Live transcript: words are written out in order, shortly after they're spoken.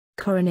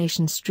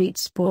Coronation Street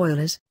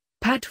spoilers,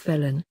 Pat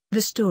Phelan,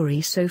 the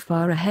story so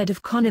far ahead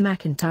of Connor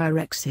McIntyre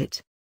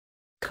exit.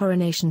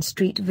 Coronation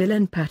Street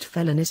villain Pat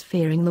Phelan is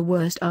fearing the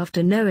worst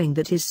after knowing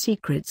that his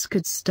secrets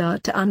could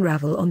start to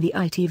unravel on the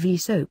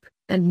ITV soap,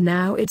 and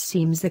now it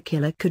seems the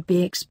killer could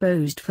be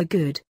exposed for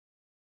good.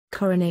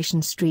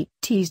 Coronation Street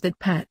teased that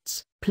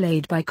Pat's,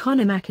 played by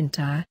Connor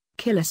McIntyre,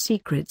 killer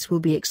secrets will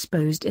be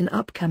exposed in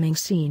upcoming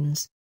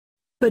scenes.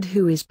 But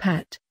who is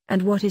Pat,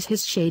 and what is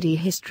his shady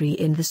history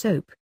in the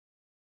soap?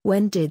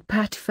 When did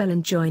Pat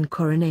Phelan join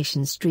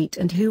Coronation Street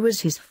and who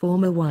was his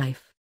former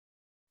wife?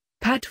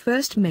 Pat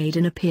first made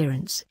an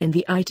appearance in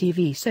the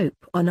ITV soap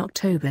on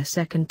October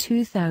 2,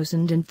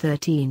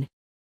 2013.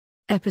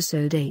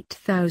 Episode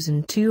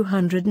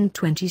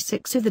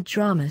 8226 of the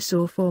drama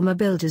saw former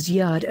Builders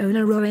Yard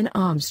owner Owen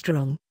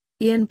Armstrong,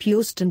 Ian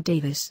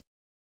Puleston-Davies.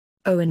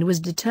 Owen was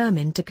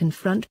determined to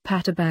confront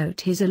Pat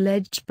about his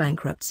alleged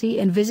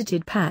bankruptcy and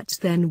visited Pat's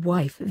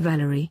then-wife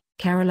Valerie,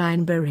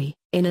 Caroline Berry,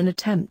 in an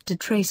attempt to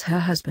trace her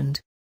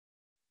husband.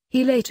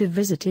 He later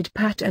visited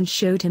Pat and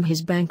showed him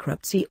his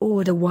bankruptcy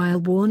order while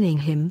warning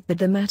him that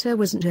the matter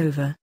wasn't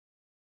over.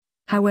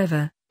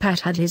 However, Pat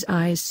had his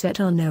eyes set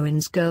on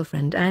Owen's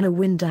girlfriend Anna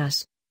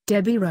Windass,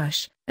 Debbie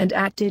Rush, and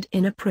acted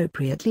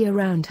inappropriately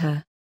around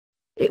her.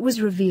 It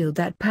was revealed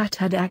that Pat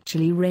had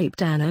actually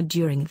raped Anna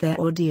during their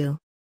ordeal.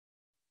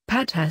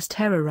 Pat has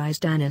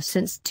terrorized Anna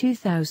since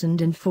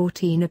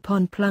 2014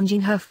 upon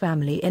plunging her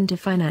family into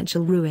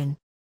financial ruin.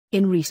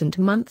 In recent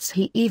months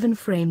he even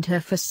framed her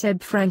for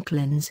Seb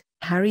Franklin's,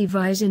 Harry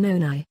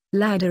Vizanoni,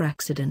 ladder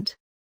accident.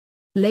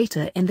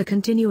 Later in the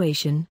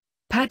continuation,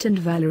 Pat and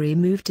Valerie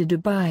moved to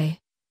Dubai,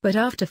 but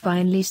after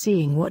finally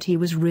seeing what he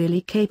was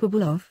really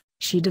capable of,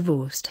 she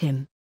divorced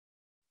him.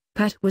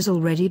 Pat was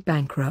already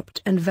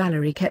bankrupt and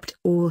Valerie kept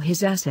all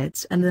his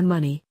assets and the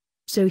money,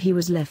 so he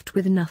was left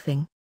with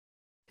nothing.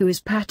 Who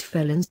is Pat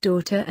Phelan's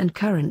daughter and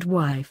current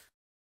wife?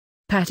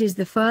 Pat is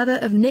the father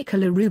of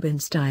Nicola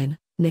Rubinstein,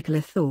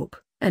 Nicola Thorpe,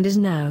 and is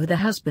now the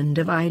husband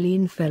of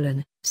Eileen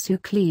Phelan, Sue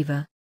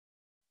Cleaver.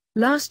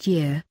 Last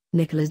year,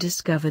 Nicola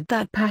discovered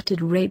that Pat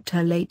had raped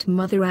her late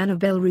mother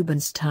Annabelle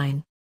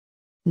Rubinstein.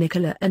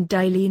 Nicola and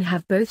Eileen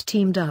have both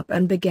teamed up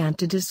and began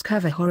to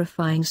discover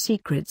horrifying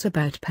secrets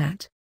about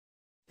Pat.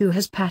 Who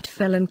has Pat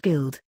Phelan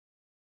killed?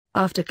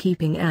 After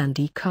keeping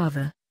Andy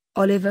Carver,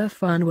 Oliver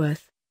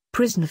Farnworth,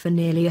 prisoner for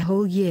nearly a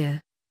whole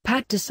year,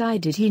 Pat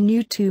decided he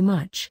knew too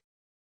much.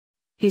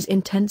 His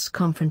intense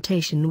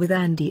confrontation with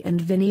Andy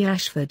and Vinnie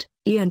Ashford,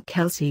 Ian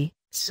Kelsey,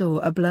 saw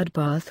a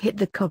bloodbath hit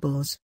the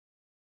cobbles.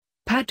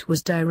 Pat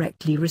was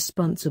directly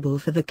responsible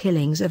for the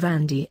killings of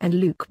Andy and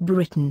Luke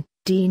Britton,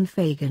 Dean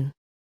Fagan.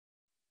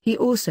 He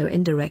also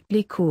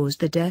indirectly caused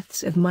the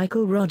deaths of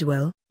Michael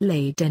Rodwell,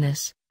 Leigh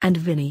Dennis, and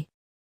Vinnie.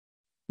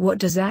 What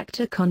does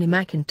actor Connor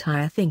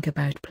McIntyre think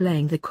about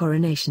playing the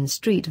Coronation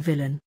Street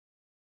villain?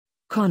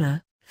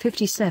 Connor,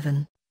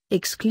 57,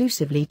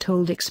 exclusively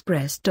told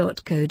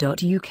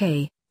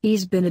Express.co.uk,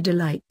 "He's been a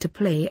delight to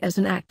play as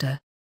an actor.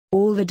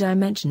 All the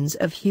dimensions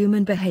of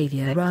human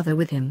behavior are there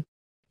with him.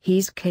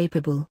 He's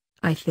capable,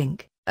 I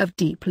think, of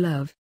deep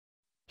love.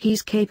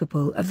 He's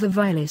capable of the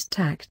vilest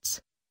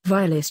acts,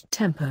 vilest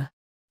temper,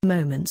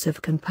 moments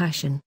of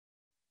compassion.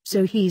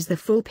 So he's the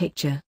full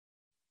picture.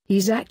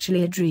 He's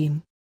actually a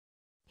dream.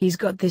 He's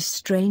got this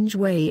strange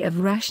way of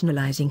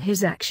rationalizing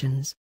his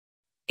actions.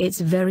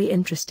 It's very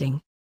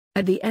interesting.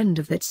 At the end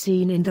of that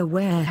scene in the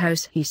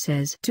warehouse he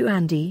says to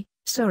Andy,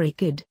 'Sorry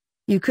kid,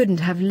 you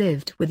couldn't have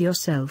lived with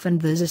yourself,' and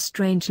there's a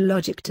strange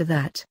logic to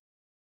that.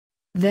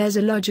 There's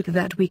a logic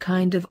that we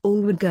kind of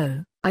all would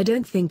go, I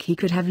don't think he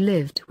could have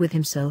lived with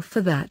himself for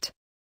that.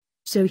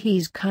 So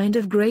he's kind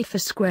of great for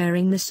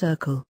squaring the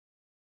circle.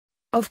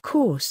 Of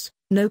course,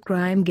 no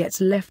crime gets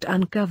left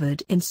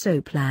uncovered in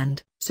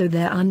Soapland, so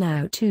there are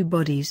now 2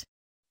 bodies.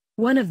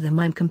 One of them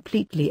I'm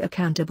completely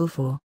accountable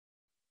for.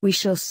 We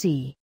shall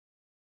see.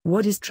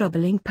 What is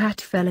troubling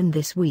Pat Phelan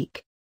this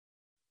week?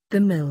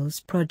 The mill's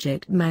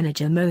project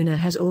manager Mona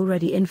has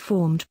already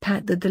informed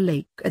Pat that the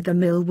lake at the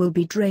mill will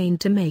be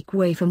drained to make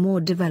way for more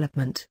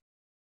development.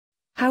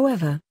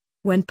 However,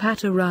 when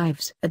Pat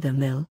arrives at the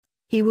mill,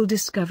 he will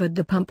discover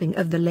the pumping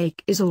of the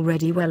lake is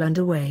already well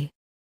underway.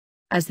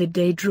 As the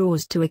day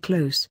draws to a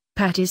close,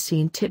 Pat is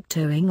seen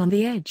tiptoeing on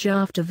the edge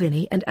after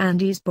Vinnie and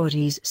Andy's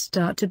bodies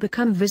start to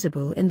become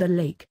visible in the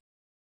lake.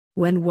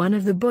 When one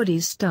of the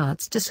bodies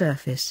starts to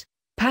surface,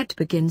 Pat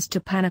begins to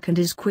panic and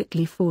is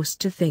quickly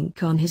forced to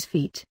think on his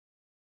feet.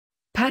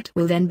 Pat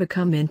will then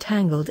become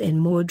entangled in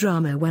more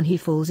drama when he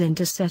falls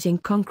into setting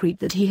concrete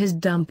that he has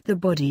dumped the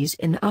bodies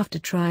in after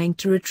trying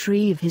to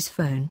retrieve his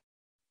phone.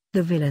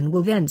 The villain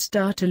will then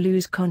start to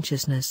lose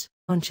consciousness.